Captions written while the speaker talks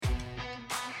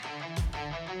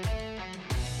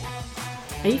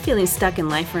Are you feeling stuck in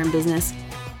life or in business?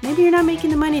 Maybe you're not making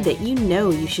the money that you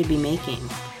know you should be making.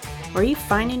 Or are you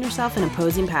finding yourself in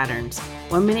opposing patterns?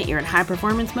 One minute you're in high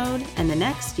performance mode, and the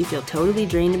next you feel totally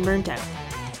drained and burnt out.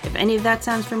 If any of that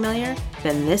sounds familiar,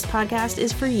 then this podcast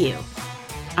is for you.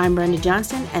 I'm Brenda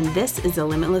Johnston, and this is the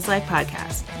Limitless Life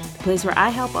Podcast, the place where I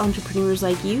help entrepreneurs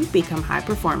like you become high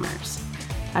performers.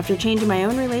 After changing my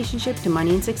own relationship to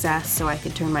money and success so I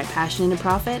could turn my passion into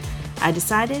profit, I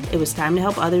decided it was time to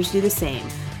help others do the same.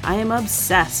 I am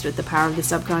obsessed with the power of the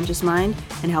subconscious mind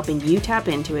and helping you tap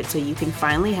into it so you can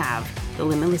finally have the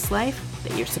limitless life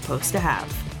that you're supposed to have.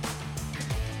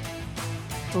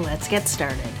 Let's get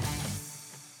started.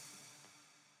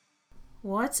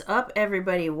 What's up,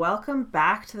 everybody? Welcome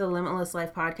back to the Limitless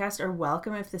Life Podcast, or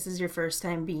welcome if this is your first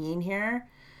time being here.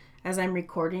 As I'm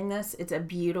recording this, it's a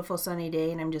beautiful sunny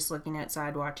day and I'm just looking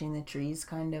outside watching the trees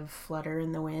kind of flutter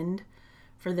in the wind.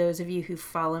 For those of you who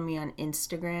follow me on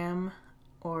Instagram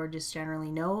or just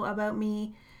generally know about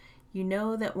me, you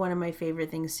know that one of my favorite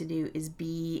things to do is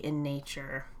be in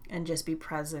nature and just be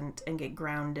present and get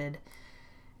grounded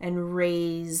and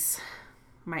raise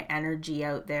my energy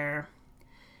out there.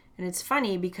 And it's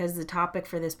funny because the topic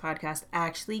for this podcast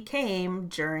actually came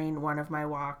during one of my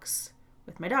walks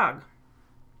with my dog.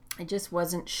 I just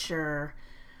wasn't sure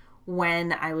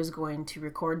when I was going to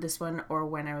record this one or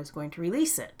when I was going to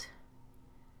release it.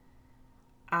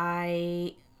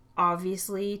 I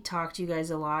obviously talked to you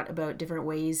guys a lot about different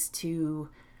ways to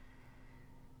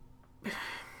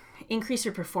increase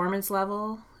your performance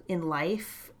level in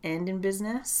life and in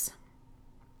business.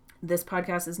 This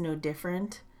podcast is no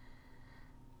different.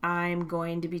 I'm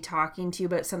going to be talking to you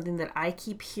about something that I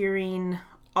keep hearing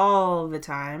all the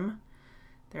time.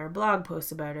 There are blog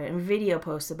posts about it and video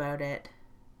posts about it.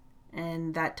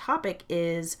 And that topic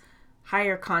is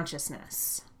higher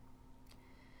consciousness.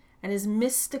 And as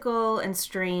mystical and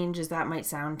strange as that might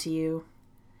sound to you,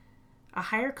 a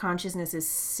higher consciousness is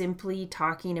simply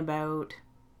talking about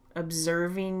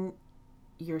observing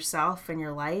yourself and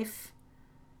your life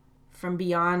from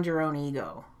beyond your own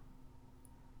ego.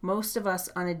 Most of us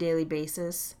on a daily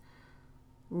basis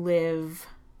live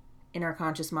in our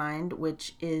conscious mind,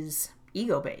 which is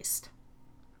ego-based.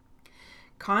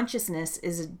 Consciousness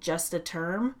is just a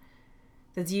term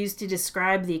that's used to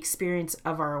describe the experience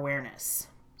of our awareness.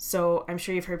 So I'm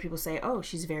sure you've heard people say, oh,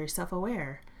 she's very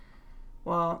self-aware.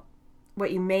 Well,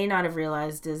 what you may not have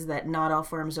realized is that not all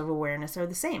forms of awareness are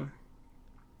the same.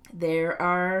 There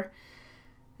are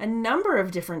a number of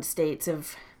different states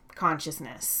of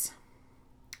consciousness.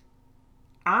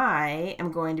 I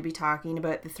am going to be talking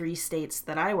about the 3 states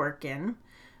that I work in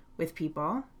with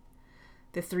people.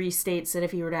 The 3 states that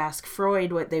if you were to ask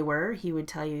Freud what they were, he would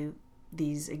tell you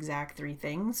these exact 3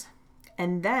 things.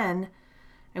 And then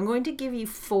I'm going to give you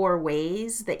 4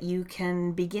 ways that you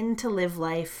can begin to live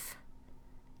life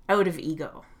out of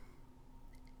ego.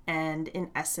 And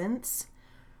in essence,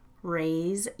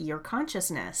 raise your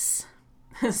consciousness.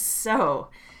 So,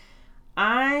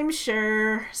 I'm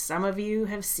sure some of you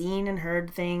have seen and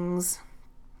heard things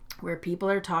where people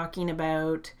are talking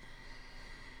about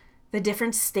the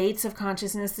different states of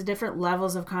consciousness, the different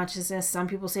levels of consciousness. Some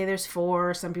people say there's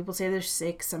 4, some people say there's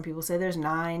 6, some people say there's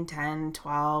 9, 10,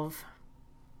 12.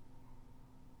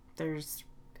 There's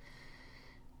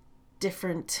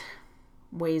different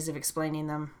ways of explaining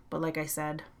them. But like I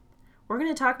said, we're going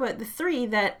to talk about the 3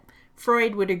 that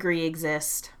Freud would agree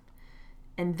exist.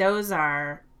 And those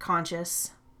are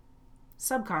conscious,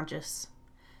 subconscious,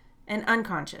 and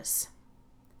unconscious.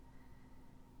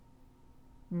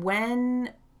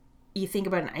 When you think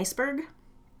about an iceberg,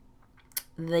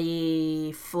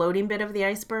 the floating bit of the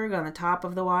iceberg on the top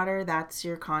of the water, that's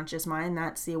your conscious mind,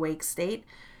 that's the awake state.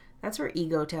 That's where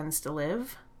ego tends to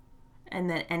live. And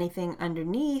then anything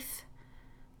underneath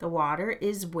the water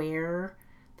is where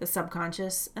the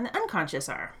subconscious and the unconscious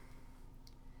are.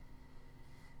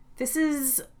 This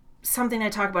is something I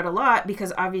talk about a lot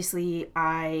because obviously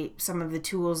some of the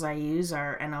tools I use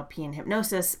are NLP and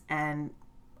hypnosis, and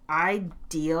I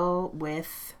deal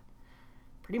with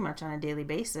pretty much on a daily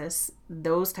basis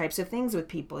those types of things with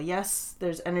people. Yes,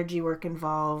 there's energy work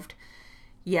involved.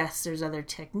 Yes, there's other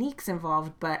techniques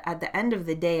involved, but at the end of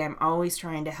the day, I'm always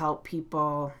trying to help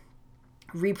people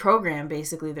reprogram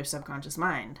basically their subconscious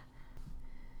mind.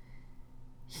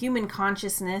 Human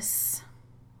consciousness,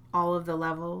 all of the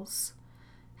levels,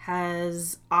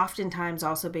 has oftentimes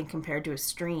also been compared to a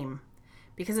stream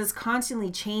because it's constantly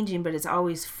changing, but it's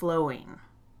always flowing,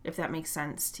 if that makes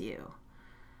sense to you.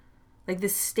 Like the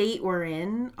state we're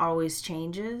in always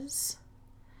changes.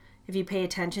 If you pay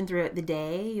attention throughout the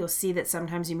day, you'll see that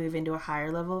sometimes you move into a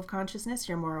higher level of consciousness,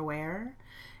 you're more aware,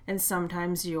 and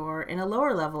sometimes you're in a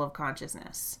lower level of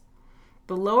consciousness.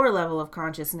 The lower level of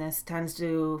consciousness tends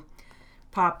to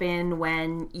pop in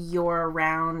when you're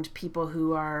around people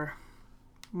who are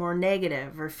more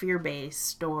negative or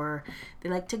fear-based, or they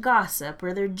like to gossip,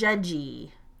 or they're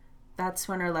judgy. That's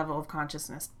when our level of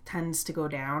consciousness tends to go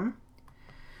down.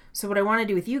 So what I want to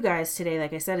do with you guys today,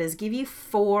 like I said, is give you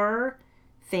 4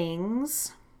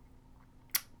 things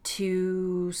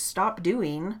to stop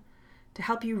doing to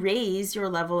help you raise your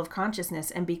level of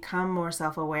consciousness and become more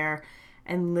self-aware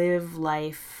and live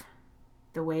life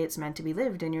the way it's meant to be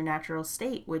lived in your natural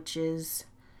state, which is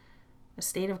a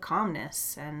state of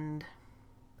calmness and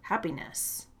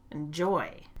happiness and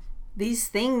joy. These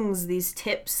things, these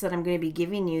tips that I'm going to be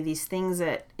giving you, these things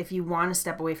that if you want to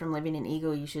step away from living in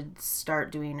ego, you should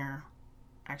start doing or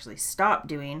actually stop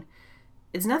doing.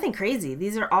 It's nothing crazy.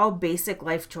 These are all basic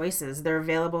life choices. They're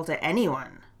available to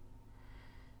anyone.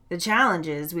 The challenge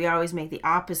is we always make the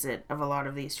opposite of a lot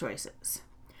of these choices.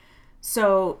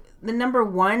 So the number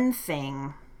 1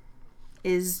 thing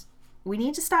is we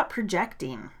need to stop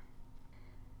projecting.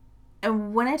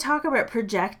 And when I talk about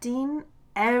projecting,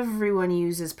 everyone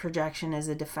uses projection as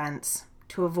a defense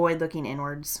to avoid looking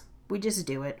inwards. We just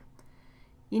do it.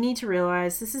 You need to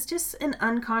realize this is just an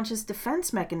unconscious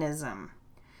defense mechanism.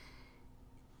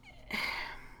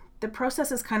 The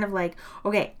process is kind of like,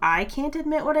 okay, I can't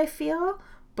admit what I feel,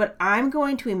 but I'm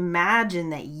going to imagine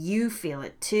that you feel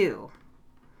it too.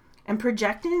 And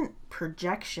projection,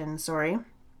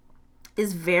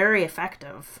 is very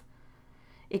effective.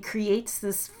 It creates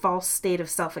this false state of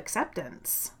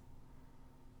self-acceptance.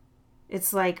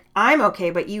 It's like, I'm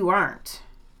okay, but you aren't.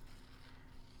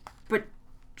 But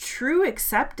true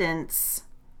acceptance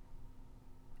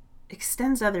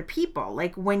extends to other people.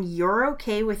 Like when you're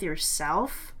okay with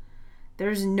yourself,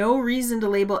 there's no reason to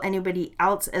label anybody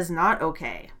else as not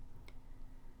okay.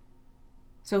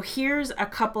 So here's a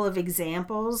couple of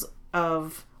examples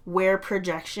of where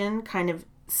projection kind of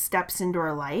steps into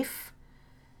our life.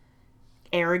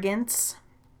 Arrogance.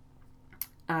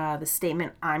 The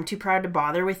statement, I'm too proud to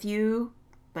bother with you.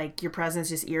 Like your presence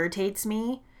just irritates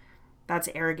me. That's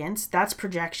arrogance. That's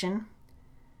projection.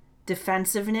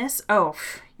 Defensiveness. Oh,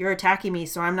 you're attacking me,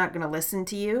 so I'm not going to listen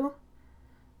to you.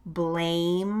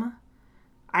 Blame.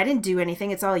 I didn't do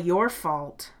anything. It's all your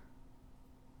fault.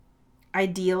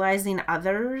 Idealizing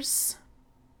others.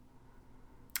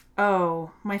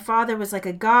 Oh, my father was like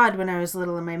a god when I was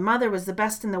little, and my mother was the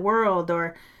best in the world.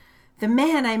 Or the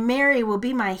man I marry will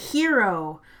be my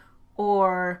hero.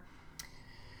 Or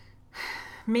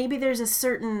maybe there's a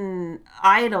certain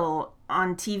idol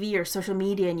on TV or social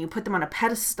media and you put them on a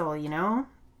pedestal, you know?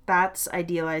 That's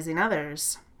idealizing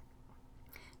others.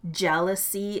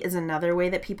 Jealousy is another way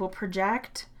that people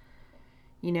project.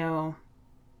 You know,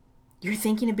 you're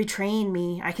thinking of betraying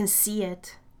me. I can see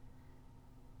it.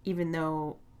 Even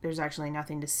though there's actually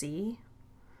nothing to see.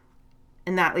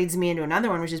 And that leads me into another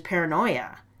one, which is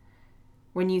paranoia.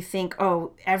 When you think,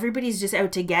 oh, everybody's just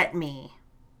out to get me.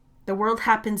 The world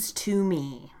happens to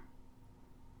me.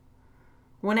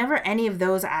 Whenever any of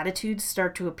those attitudes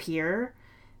start to appear,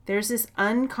 there's this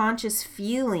unconscious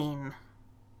feeling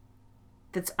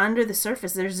that's under the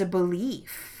surface. There's a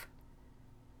belief.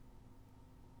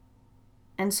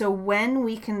 And so when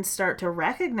we can start to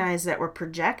recognize that we're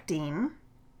projecting,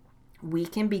 we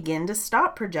can begin to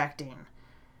stop projecting.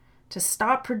 To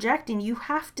stop projecting, you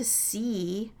have to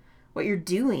see what you're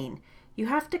doing. You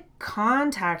have to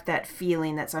contact that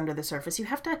feeling that's under the surface. You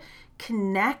have to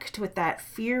connect with that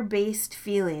fear-based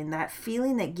feeling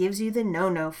that gives you the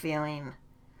no-no feeling.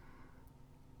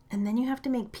 And then you have to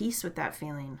make peace with that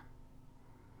feeling.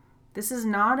 This is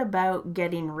not about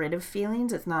getting rid of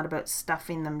feelings. It's not about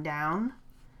stuffing them down.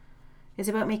 It's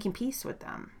about making peace with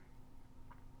them.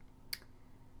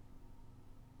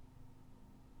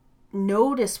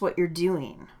 Notice what you're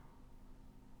doing.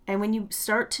 And when you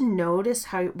start to notice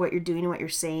what you're doing and what you're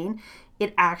saying,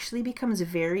 it actually becomes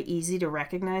very easy to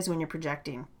recognize when you're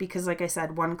projecting. Because like I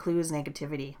said, one clue is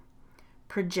negativity.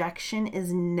 Projection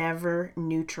is never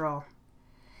neutral.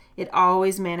 It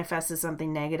always manifests as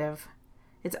something negative.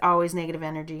 It's always negative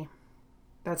energy.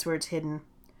 That's where it's hidden.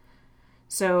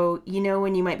 So, you know,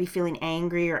 when you might be feeling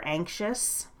angry or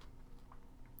anxious,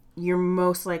 you're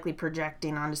most likely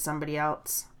projecting onto somebody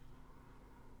else.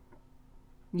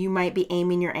 You might be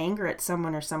aiming your anger at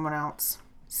someone or someone else,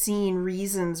 seeing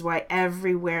reasons why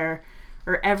everywhere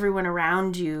or everyone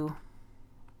around you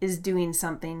is doing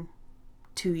something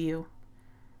to you.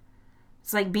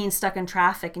 It's like being stuck in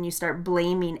traffic and you start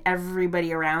blaming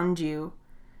everybody around you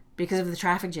because of the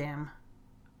traffic jam.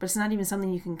 but it's not even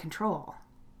something you can control.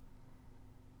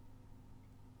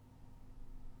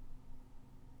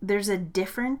 There's a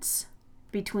difference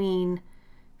between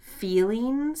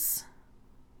feelings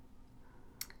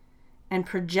and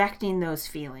projecting those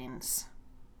feelings.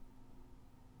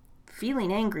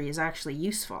 Feeling angry is actually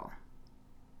useful.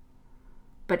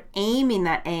 But aiming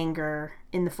that anger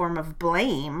in the form of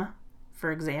blame,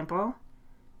 for example,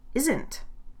 isn't.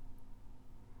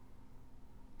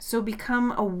 So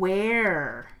become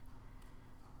aware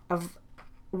of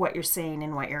what you're saying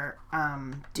and what you're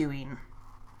doing.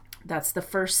 That's the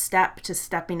first step to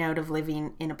stepping out of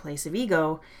living in a place of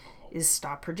ego, is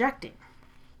stop projecting.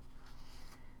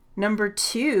 Number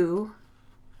 2,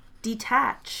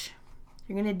 detach.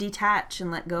 You're going to detach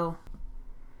and let go.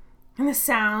 And this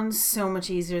sounds so much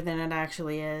easier than it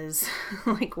actually is.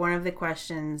 Like, one of the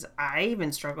questions I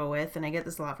even struggle with, and I get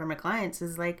this a lot from my clients,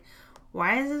 is like,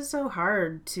 why is it so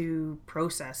hard to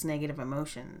process negative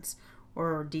emotions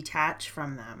or detach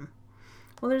from them?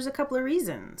 Well, there's a couple of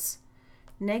reasons.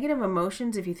 Negative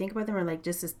emotions, if you think about them, are like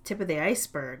just the tip of the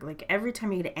iceberg. Like, every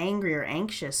time you get angry or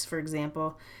anxious, for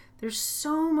example, there's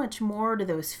so much more to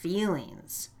those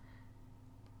feelings.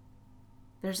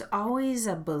 There's always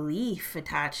a belief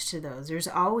attached to those. There's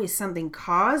always something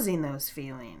causing those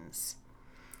feelings.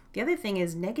 The other thing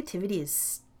is negativity is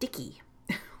sticky.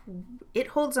 It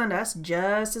holds on to us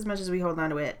just as much as we hold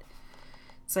on to it.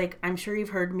 It's like, I'm sure you've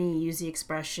heard me use the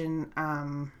expression,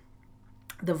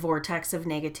 the vortex of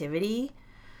negativity.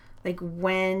 Like,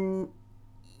 when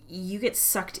you get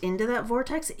sucked into that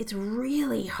vortex, it's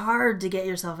really hard to get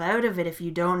yourself out of it if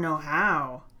you don't know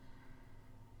how.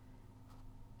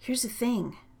 Here's the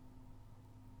thing.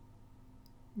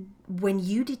 When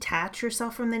you detach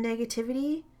yourself from the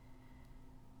negativity,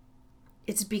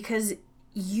 it's because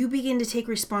you begin to take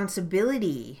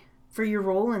responsibility for your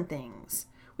role in things,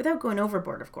 without going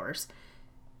overboard, of course.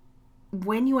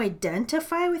 When you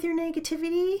identify with your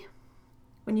negativity,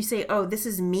 when you say, oh, this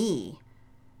is me,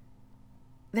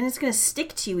 then it's going to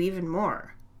stick to you even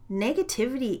more.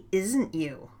 Negativity isn't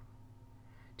you.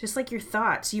 Just like your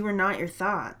thoughts, you are not your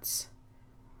thoughts.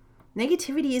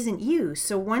 Negativity isn't you.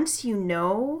 So once you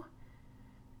know,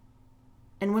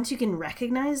 and once you can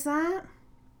recognize that,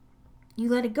 you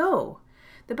let it go.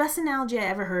 The best analogy I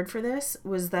ever heard for this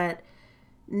was that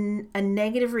a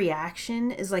negative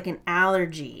reaction is like an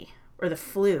allergy or the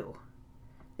flu.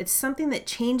 It's something that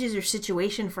changes your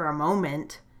situation for a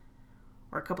moment,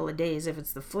 or a couple of days if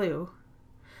it's the flu.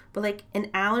 But like, an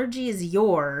allergy is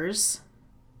yours,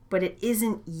 but it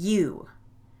isn't you.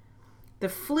 The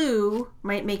flu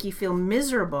might make you feel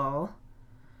miserable,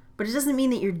 but it doesn't mean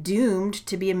that you're doomed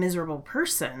to be a miserable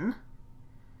person.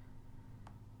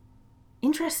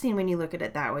 Interesting when you look at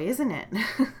it that way, isn't it?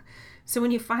 So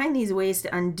when you find these ways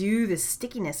to undo the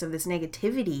stickiness of this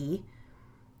negativity,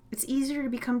 it's easier to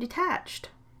become detached.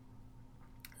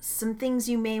 Some things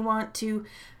you may want to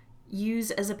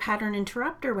use as a pattern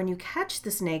interrupter when you catch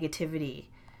this negativity,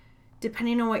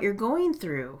 depending on what you're going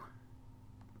through.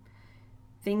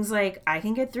 Things like, I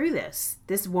can get through this.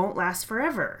 This won't last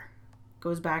forever.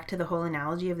 Goes back to the whole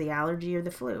analogy of the allergy or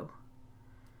the flu.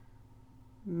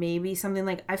 Maybe something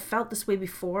like, I've felt this way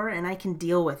before and I can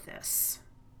deal with this.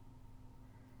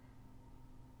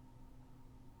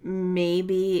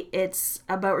 Maybe it's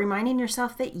about reminding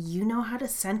yourself that you know how to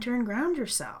center and ground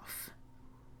yourself.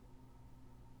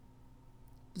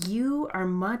 You are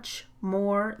much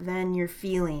more than your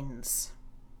feelings.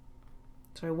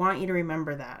 So I want you to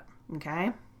remember that,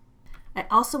 okay? I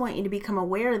also want you to become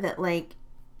aware that, like,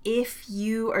 if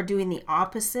you are doing the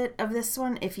opposite of this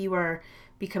one, if you are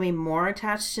becoming more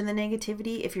attached to the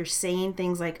negativity, if you're saying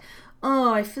things like,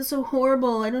 oh, I feel so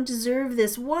horrible, I don't deserve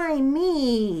this, why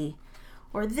me?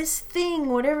 Or this thing,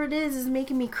 whatever it is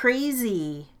making me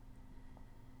crazy.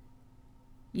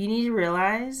 You need to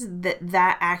realize that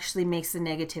that actually makes the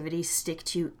negativity stick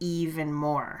to you even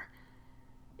more.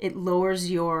 It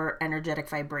lowers your energetic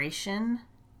vibration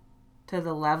to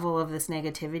the level of this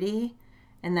negativity,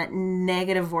 and that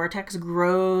negative vortex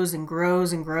grows and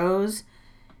grows and grows,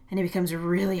 and it becomes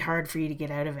really hard for you to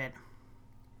get out of it.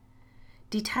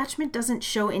 Detachment doesn't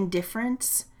show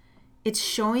indifference. It's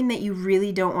showing that you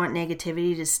really don't want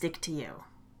negativity to stick to you.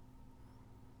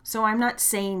 So I'm not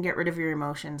saying get rid of your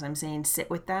emotions. I'm saying sit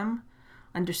with them,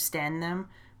 understand them,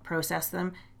 process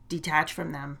them, detach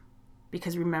from them.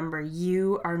 Because remember,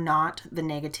 you are not the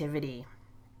negativity.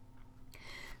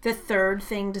 The third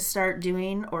thing to start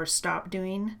doing or stop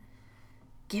doing,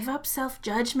 give up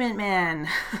self-judgment, man.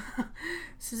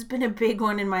 This has been a big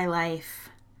one in my life.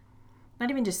 Not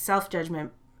even just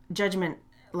self-judgment, judgment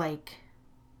like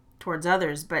towards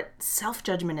others, but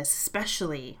self-judgment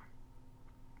especially.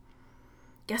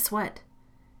 guess what?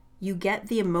 You get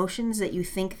the emotions that you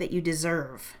think that you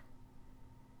deserve.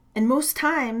 And most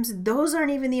times, those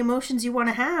aren't even the emotions you want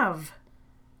to have.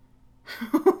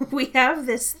 We have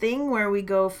this thing where we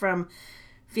go from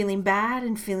feeling bad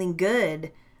and feeling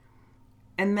good.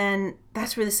 And then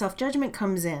that's where the self-judgment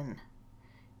comes in.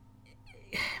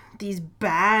 These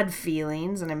bad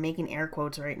feelings, and I'm making air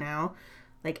quotes right now,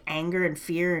 like anger and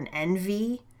fear and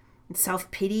envy and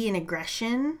self-pity and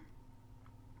aggression.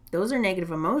 Those are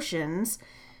negative emotions.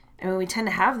 And when we tend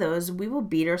to have those, we will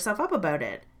beat ourselves up about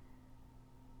it.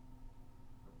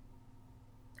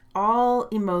 All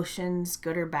emotions,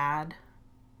 good or bad,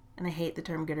 and I hate the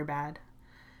term good or bad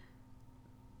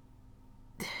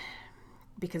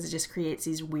because it just creates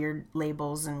these weird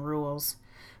labels and rules.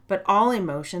 But all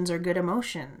emotions are good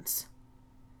emotions.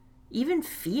 Even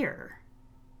fear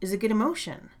is a good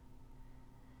emotion.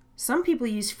 Some people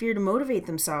use fear to motivate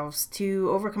themselves to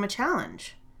overcome a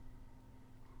challenge.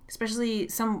 Especially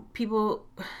some people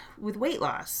with weight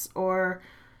loss or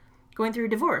going through a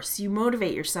divorce. You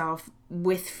motivate yourself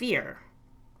with fear.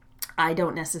 I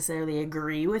don't necessarily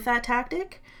agree with that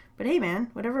tactic, but hey man,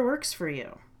 whatever works for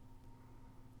you.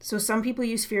 So some people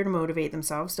use fear to motivate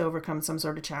themselves to overcome some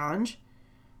sort of challenge.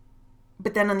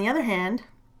 But then on the other hand,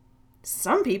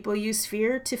 some people use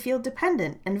fear to feel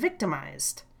dependent and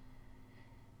victimized.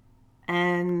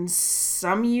 And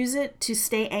some use it to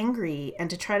stay angry and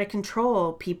to try to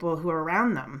control people who are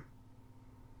around them.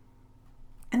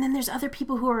 And then there's other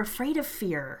people who are afraid of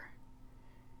fear.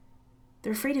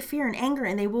 They're afraid of fear and anger,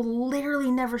 and they will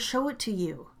literally never show it to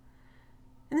you.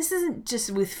 And this isn't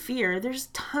just with fear. There's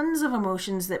tons of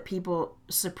emotions that people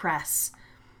suppress,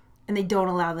 and they don't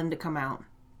allow them to come out.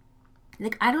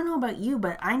 Like, I don't know about you,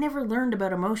 but I never learned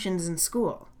about emotions in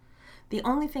school. The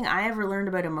only thing I ever learned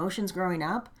about emotions growing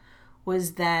up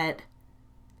was that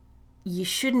you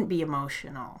shouldn't be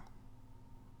emotional.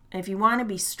 If you want to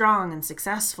be strong and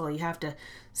successful, you have to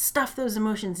stuff those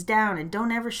emotions down and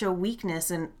don't ever show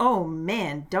weakness. And oh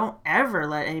man, don't ever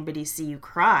let anybody see you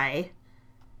cry.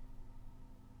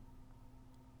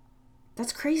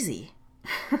 That's crazy.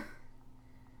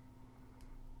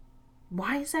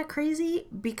 Why is that crazy?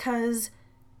 Because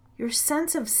your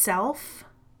sense of self,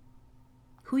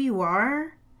 who you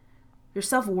are, your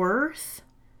self-worth,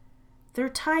 they're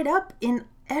tied up in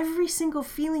every single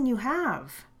feeling you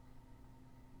have.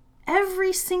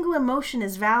 Every single emotion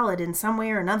is valid in some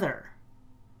way or another.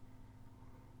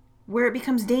 Where it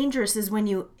becomes dangerous is when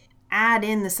you add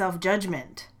in the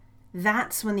self-judgment.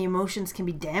 That's when the emotions can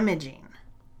be damaging.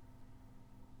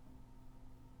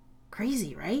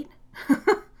 Crazy, right?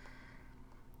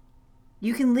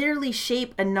 You can literally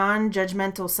shape a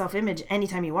non-judgmental self-image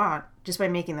anytime you want just by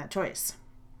making that choice.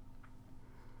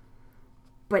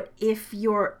 But if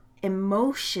your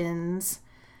emotions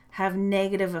have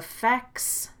negative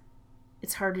effects,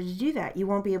 it's harder to do that. You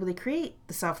won't be able to create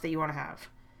the self that you want to have.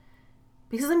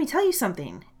 Because let me tell you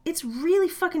something. It's really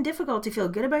fucking difficult to feel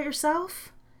good about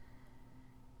yourself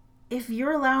if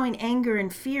you're allowing anger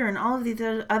and fear and all of these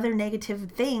other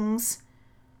negative things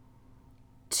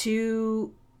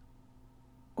to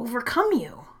overcome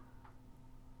you.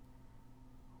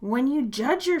 When you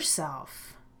judge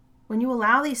yourself, when you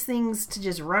allow these things to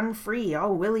just run free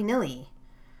all willy-nilly,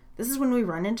 this is when we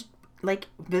run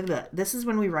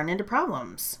into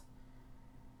problems.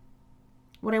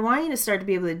 What I want you to start to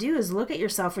be able to do is look at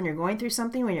yourself when you're going through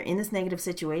something, when you're in this negative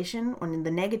situation, when the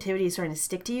negativity is starting to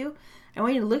stick to you. I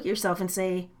want you to look at yourself and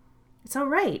say, it's all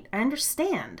right. I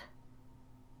understand.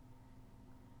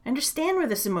 I understand where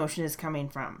this emotion is coming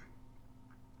from.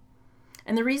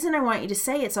 And the reason I want you to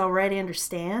say it's all right, I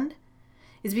understand,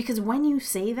 is because when you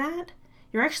say that,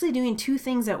 you're actually doing two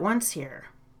things at once here.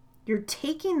 You're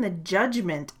taking the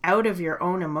judgment out of your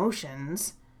own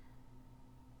emotions,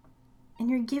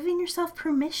 and you're giving yourself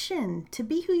permission to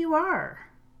be who you are.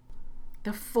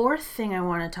 The fourth thing I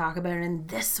want to talk about, and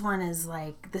this one is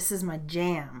this is my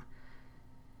jam.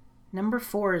 Number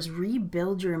 4 is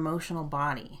rebuild your emotional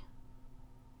body.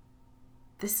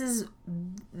 This is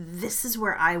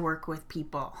where I work with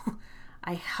people.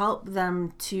 I help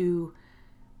them to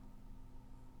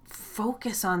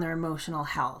focus on their emotional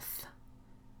health.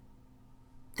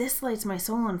 This lights my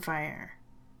soul on fire.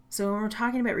 So when we're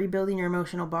talking about rebuilding your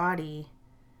emotional body,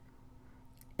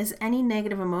 as any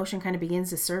negative emotion kind of begins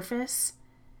to surface,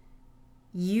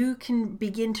 you can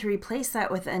begin to replace that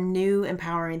with a new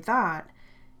empowering thought.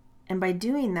 And by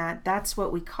doing that, that's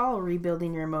what we call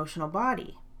rebuilding your emotional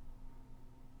body.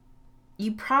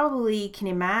 You probably can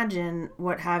imagine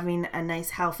what having a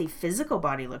nice, healthy physical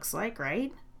body looks like,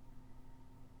 right?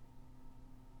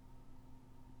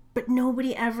 But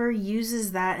nobody ever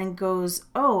uses that and goes,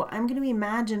 oh, I'm going to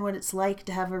imagine what it's like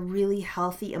to have a really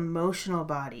healthy emotional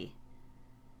body.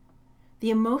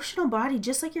 The emotional body,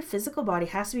 just like your physical body,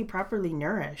 has to be properly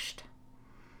nourished.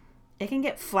 It can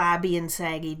get flabby and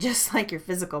saggy just like your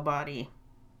physical body.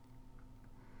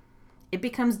 It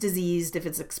becomes diseased if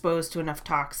it's exposed to enough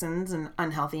toxins and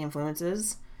unhealthy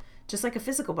influences, just like a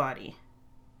physical body.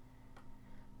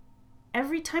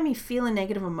 Every time you feel a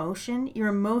negative emotion, your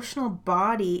emotional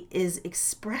body is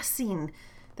expressing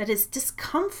that it's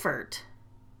discomfort.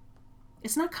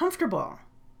 It's not comfortable.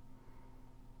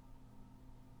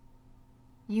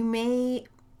 You may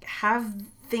have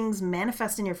things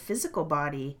manifest in your physical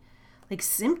body, like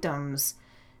symptoms.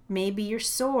 Maybe you're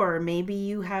sore, maybe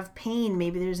you have pain,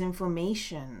 maybe there's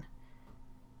inflammation.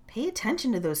 Pay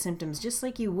attention to those symptoms just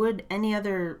like you would any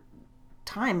other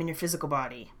time in your physical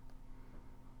body.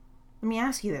 Let me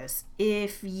ask you this.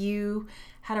 If you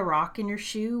had a rock in your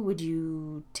shoe, would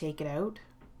you take it out?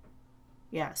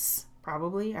 Yes,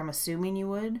 probably. I'm assuming you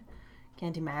would.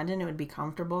 Can't imagine it would be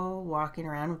comfortable walking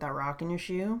around with that rock in your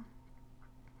shoe.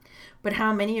 But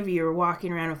how many of you are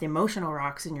walking around with emotional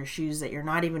rocks in your shoes that you're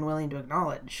not even willing to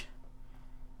acknowledge?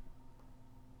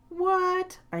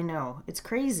 What? I know. It's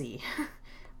crazy.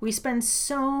 We spend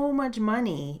so much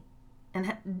money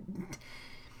and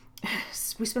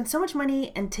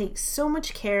take so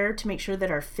much care to make sure that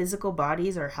our physical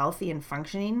bodies are healthy and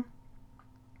functioning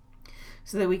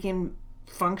so that we can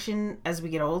function as we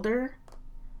get older.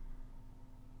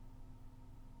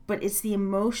 But it's the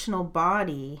emotional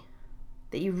body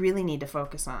that you really need to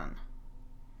focus on.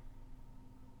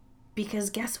 Because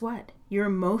guess what? Your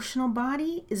emotional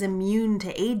body is immune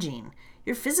to aging.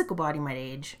 Your physical body might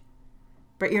age,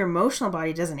 but your emotional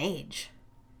body doesn't age.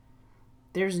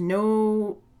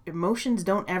 Emotions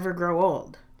don't ever grow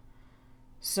old.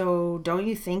 So don't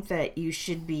you think that you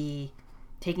should be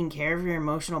taking care of your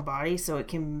emotional body so it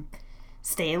can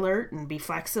stay alert and be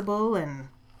flexible and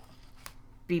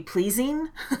be pleasing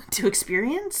to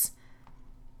experience?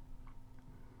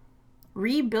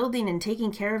 Rebuilding and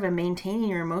taking care of and maintaining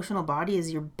your emotional body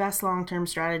is your best long-term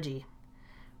strategy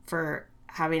for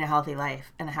having a healthy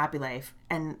life and a happy life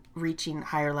and reaching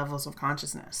higher levels of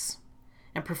consciousness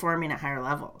and performing at higher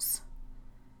levels.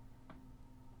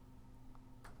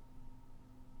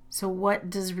 So what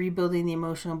does rebuilding the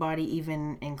emotional body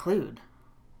even include?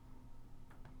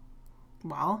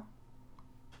 Well,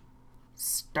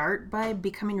 start by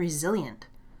becoming resilient.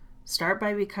 Start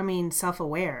by becoming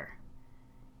self-aware.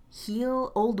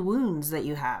 Heal old wounds that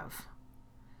you have.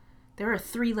 There are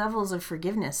 3 levels of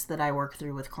forgiveness that I work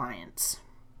through with clients.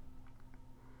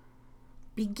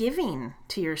 Be giving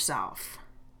to yourself.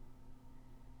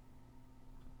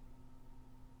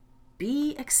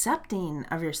 Be accepting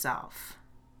of yourself.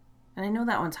 And I know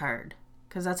that one's hard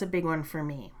because that's a big one for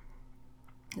me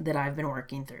that I've been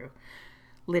working through.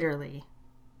 Literally,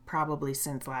 probably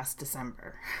since last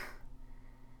December.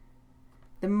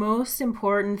 The most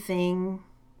important thing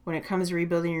when it comes to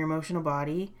rebuilding your emotional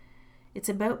body, it's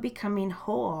about becoming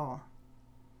whole.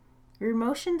 Your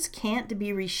emotions can't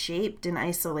be reshaped in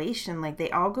isolation. Like,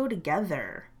 they all go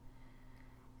together.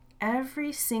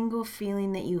 Every single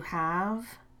feeling that you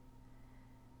have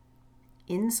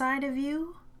inside of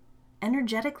you,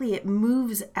 energetically, it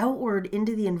moves outward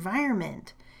into the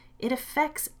environment. It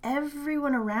affects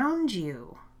everyone around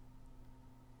you.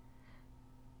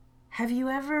 Have you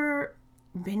ever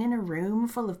been in a room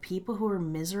full of people who are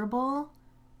miserable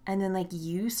and then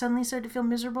you suddenly start to feel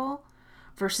miserable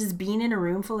versus being in a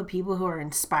room full of people who are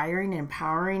inspiring and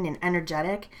empowering and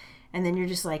energetic and then you're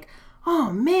just like,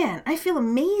 oh man, I feel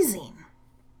amazing?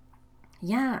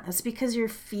 Yeah, it's because your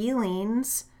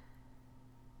feelings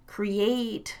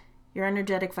create your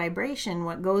energetic vibration,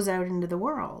 what goes out into the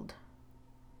world.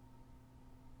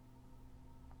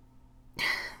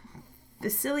 The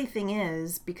silly thing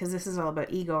is, because this is all about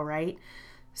ego, right?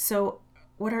 So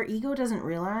what our ego doesn't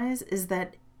realize is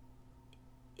that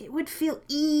it would feel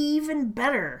even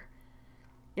better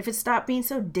if it stopped being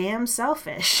so damn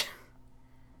selfish.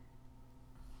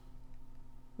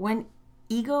 When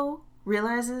ego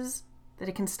realizes that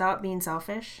it can stop being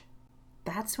selfish,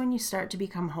 that's when you start to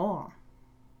become whole.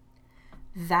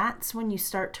 That's when you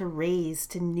start to raise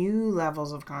to new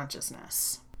levels of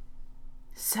consciousness.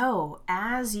 So,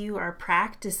 as you are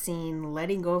practicing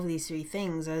letting go of these 3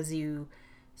 things, as you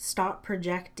stop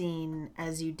projecting,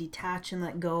 as you detach and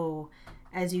let go,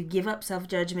 as you give up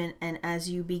self-judgment, and as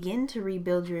you begin to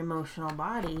rebuild your emotional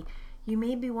body, you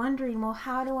may be wondering, well,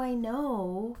 how do I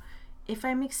know if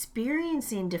I'm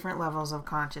experiencing different levels of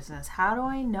consciousness? How do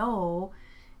I know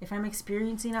if I'm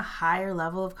experiencing a higher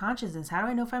level of consciousness? How do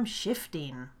I know if I'm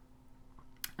shifting?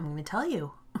 I'm going to tell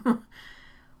you.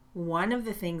 One of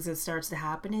the things that starts to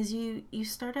happen is you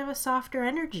start to have a softer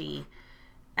energy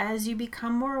as you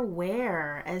become more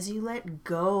aware, as you let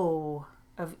go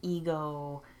of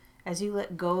ego, as you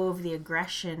let go of the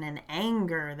aggression and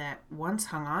anger that once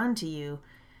hung on to you.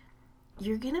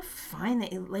 You're gonna find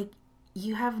that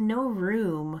you have no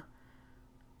room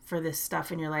for this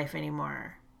stuff in your life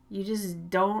anymore. You just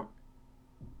don't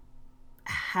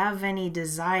have any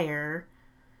desire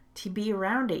to be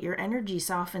around it. Your energy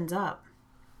softens up.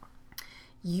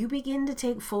 You begin to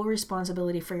take full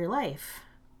responsibility for your life,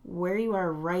 where you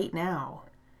are right now.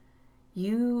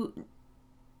 You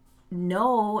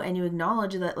know and you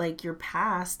acknowledge that your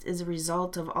past is a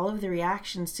result of all of the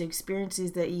reactions to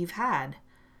experiences that you've had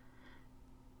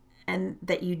and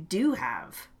that you do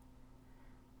have.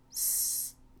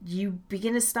 You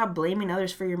begin to stop blaming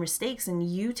others for your mistakes, and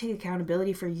you take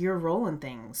accountability for your role in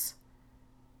things.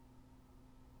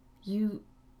 You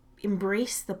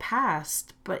embrace the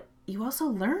past, but you also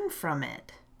learn from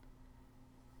it.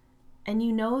 And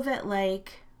you know that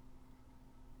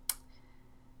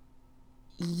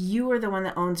you are the one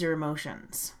that owns your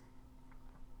emotions.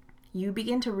 You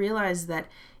begin to realize that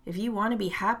if you want to be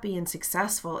happy and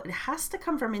successful, it has to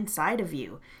come from inside of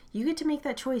you. You get to make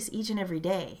that choice each and every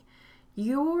day.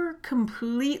 You're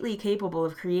completely capable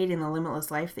of creating the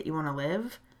limitless life that you want to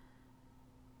live.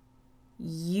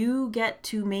 You get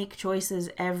to make choices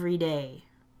every day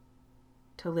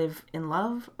to live in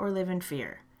love or live in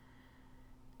fear.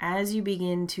 As you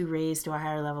begin to raise to a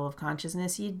higher level of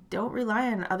consciousness, you don't rely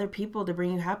on other people to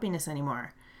bring you happiness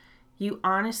anymore. You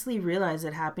honestly realize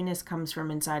that happiness comes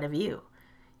from inside of you.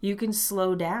 You can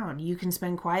slow down. You can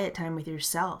spend quiet time with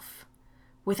yourself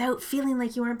without feeling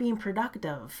like you aren't being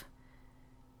productive.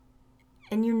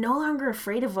 And you're no longer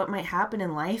afraid of what might happen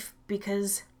in life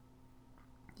because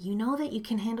you know that you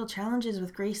can handle challenges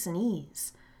with grace and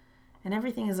ease. And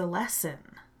everything is a lesson.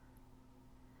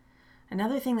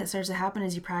 Another thing that starts to happen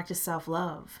is you practice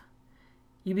self-love.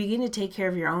 You begin to take care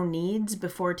of your own needs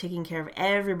before taking care of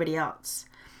everybody else.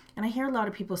 And I hear a lot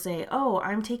of people say, oh,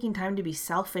 I'm taking time to be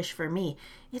selfish for me.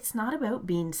 It's not about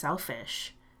being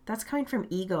selfish. That's coming from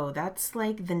ego. That's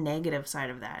the negative side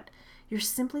of that. You're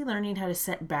simply learning how to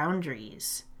set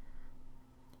boundaries.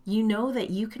 You know that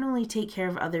you can only take care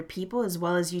of other people as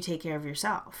well as you take care of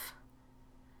yourself.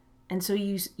 And so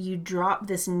you drop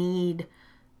this need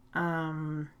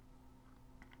for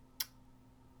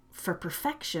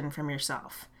perfection from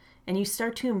yourself. And you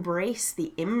start to embrace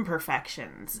the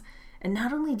imperfections. And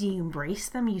not only do you embrace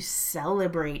them, you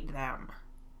celebrate them.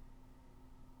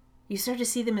 You start to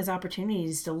see them as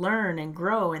opportunities to learn and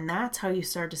grow. And that's how you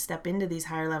start to step into these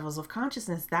higher levels of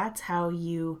consciousness. That's how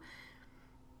you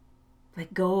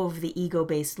let go of the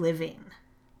ego-based living.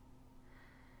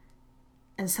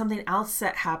 And something else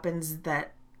that happens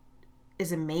that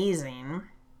is amazing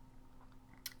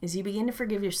is you begin to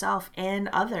forgive yourself and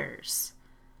others.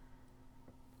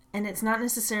 And it's not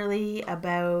necessarily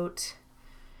about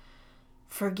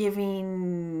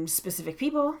forgiving specific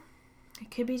people. It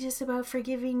could be just about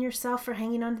forgiving yourself for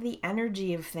hanging on to the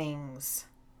energy of things.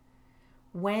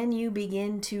 When you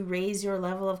begin to raise your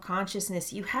level of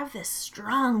consciousness, you have this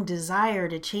strong desire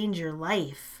to change your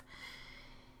life.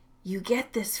 You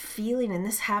get this feeling, and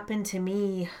this happened to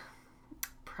me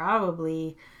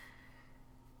probably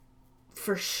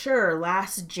for sure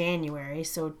last January,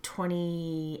 so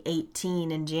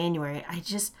 2018 in January.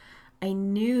 I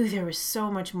knew there was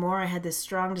so much more. I had this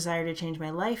strong desire to change my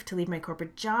life, to leave my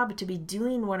corporate job, to be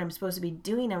doing what I'm supposed to be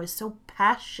doing. I was so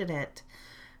passionate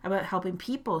about helping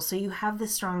people. So you have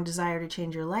this strong desire to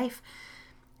change your life.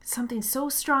 Something so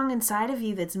strong inside of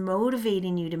you that's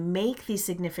motivating you to make these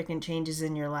significant changes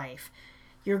in your life.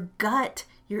 Your gut,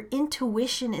 your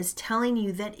intuition is telling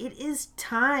you that it is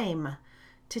time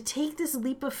to take this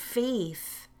leap of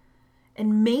faith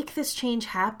and make this change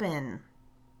happen.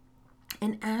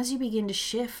 And as you begin to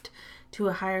shift to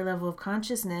a higher level of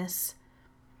consciousness,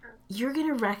 you're going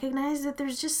to recognize that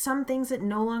there's just some things that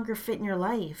no longer fit in your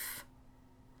life.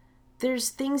 There's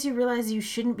things you realize you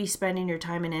shouldn't be spending your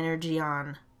time and energy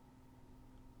on.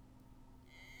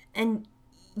 And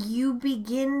you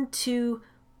begin to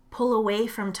pull away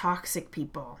from toxic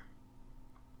people.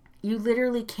 You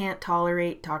literally can't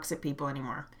tolerate toxic people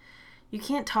anymore. You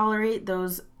can't tolerate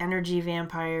those energy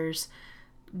vampires.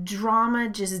 Drama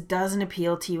just doesn't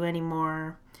appeal to you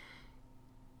anymore.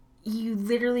 You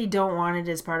literally don't want it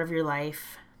as part of your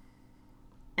life.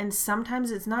 And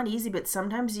sometimes it's not easy, but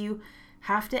sometimes you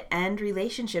have to end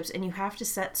relationships and you have to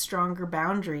set stronger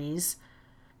boundaries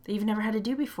that you've never had to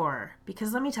do before.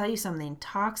 Because let me tell you something,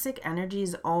 toxic energy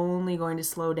is only going to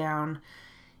slow down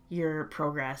your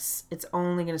progress. It's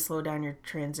only going to slow down your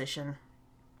transition.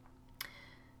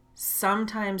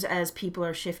 Sometimes as people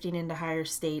are shifting into higher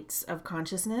states of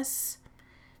consciousness,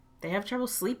 they have trouble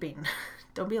sleeping.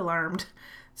 Don't be alarmed.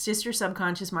 It's just your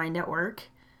subconscious mind at work.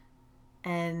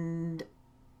 And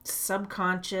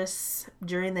subconscious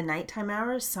during the nighttime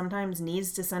hours sometimes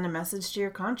needs to send a message to your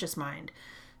conscious mind.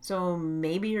 So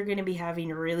maybe you're going to be having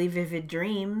really vivid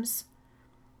dreams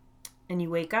and you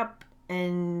wake up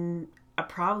and a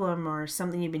problem or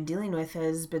something you've been dealing with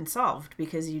has been solved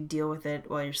because you deal with it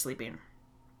while you're sleeping.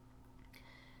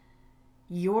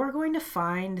 You're going to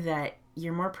find that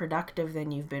you're more productive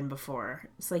than you've been before.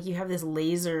 It's like you have this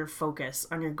laser focus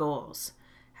on your goals.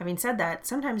 Having said that,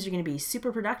 sometimes you're going to be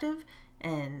super productive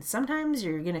and sometimes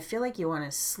you're going to feel like you want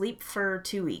to sleep for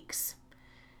 2 weeks.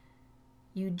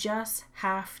 You just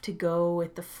have to go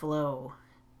with the flow.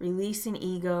 Releasing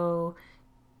ego,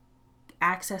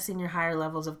 accessing your higher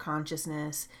levels of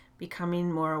consciousness,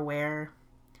 becoming more aware.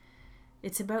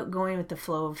 It's about going with the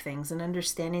flow of things and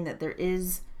understanding that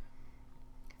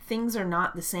things are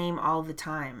not the same all the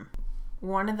time.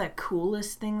 One of the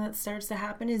coolest thing that starts to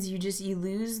happen is you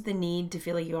lose the need to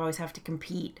feel like you always have to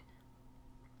compete.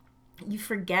 You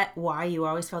forget why you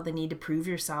always felt the need to prove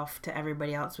yourself to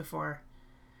everybody else before.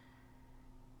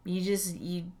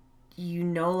 You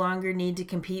no longer need to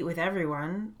compete with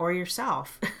everyone or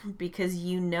yourself because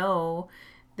you know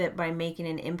that by making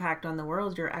an impact on the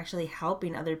world, you're actually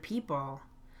helping other people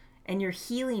and you're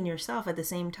healing yourself at the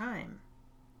same time.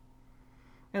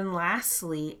 And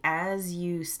lastly, as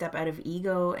you step out of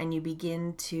ego and you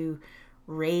begin to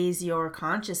raise your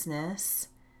consciousness,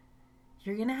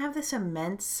 you're going to have this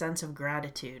immense sense of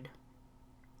gratitude.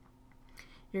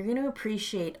 You're going to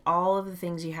appreciate all of the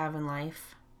things you have in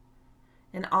life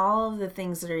and all of the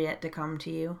things that are yet to come to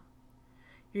you.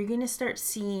 You're going to start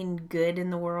seeing good in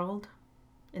the world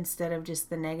instead of just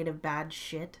the negative bad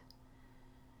shit.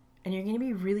 And you're going to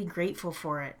be really grateful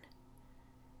for it.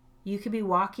 You could be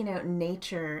walking out in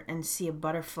nature and see a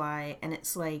butterfly and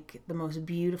it's like the most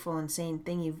beautiful, insane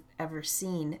thing you've ever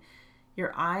seen.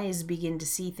 Your eyes begin to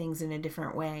see things in a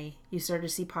different way. You start to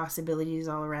see possibilities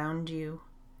all around you.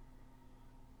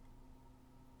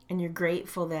 And you're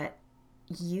grateful that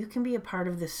you can be a part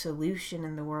of the solution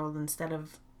in the world instead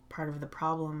of part of the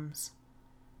problems.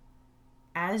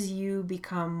 As you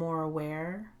become more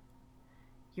aware,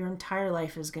 your entire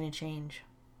life is going to change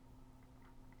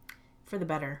for the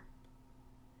better.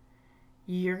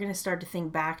 You're going to start to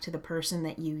think back to the person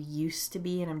that you used to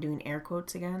be, and I'm doing air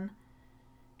quotes again,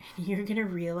 and you're going to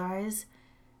realize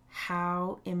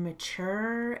how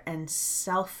immature and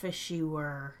selfish you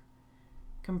were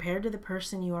compared to the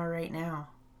person you are right now.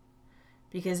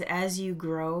 Because as you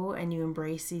grow and you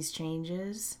embrace these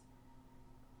changes,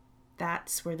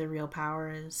 that's where the real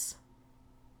power is.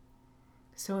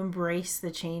 So embrace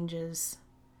the changes.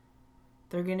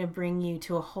 They're going to bring you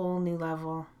to a whole new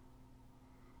level.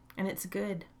 And it's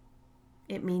good.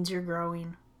 It means you're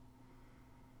growing.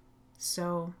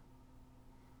 So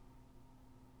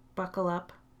buckle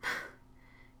up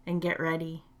and get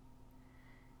ready.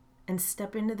 And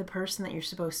step into the person that you're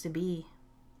supposed to be.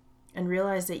 And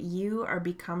realize that you are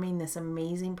becoming this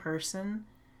amazing person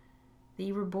that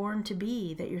you were born to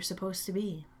be, that you're supposed to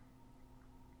be.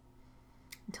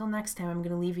 Until next time, I'm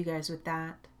going to leave you guys with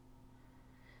that.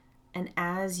 And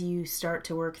as you start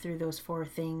to work through those 4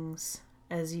 things,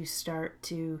 as you start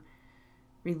to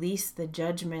release the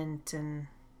judgment and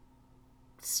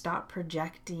stop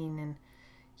projecting and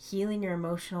healing your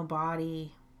emotional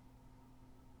body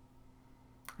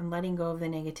and letting go of the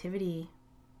negativity,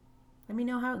 let me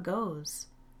know how it goes.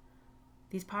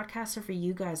 These podcasts are for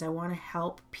you guys. I want to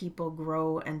help people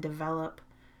grow and develop.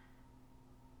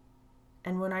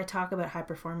 And when I talk about high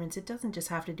performance, it doesn't just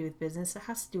have to do with business. It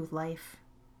has to do with life.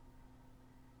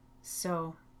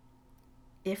 So,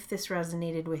 if this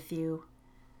resonated with you,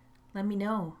 let me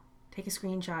know. Take a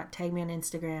screenshot, tag me on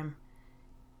Instagram.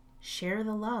 Share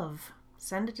the love.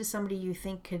 Send it to somebody you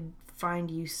think could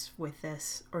find use with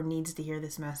this or needs to hear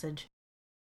this message.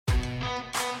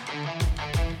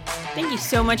 Thank you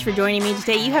so much for joining me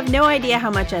today. You have no idea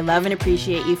how much I love and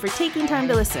appreciate you for taking time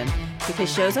to listen,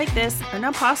 because shows like this are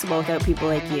not possible without people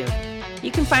like you.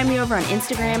 You can find me over on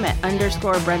Instagram at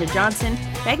 _Brenda Johnson.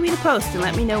 Tag me to post and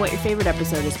let me know what your favorite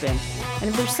episode has been. And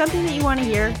if there's something that you want to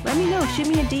hear, let me know. Shoot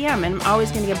me a DM and I'm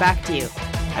always going to get back to you.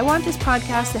 I want this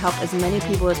podcast to help as many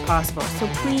people as possible, so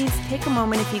please take a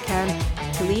moment if you can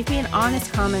to leave me an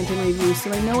honest comment and review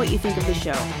so I know what you think of the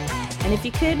show. And if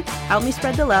you could, help me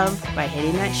spread the love by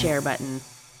hitting that share button.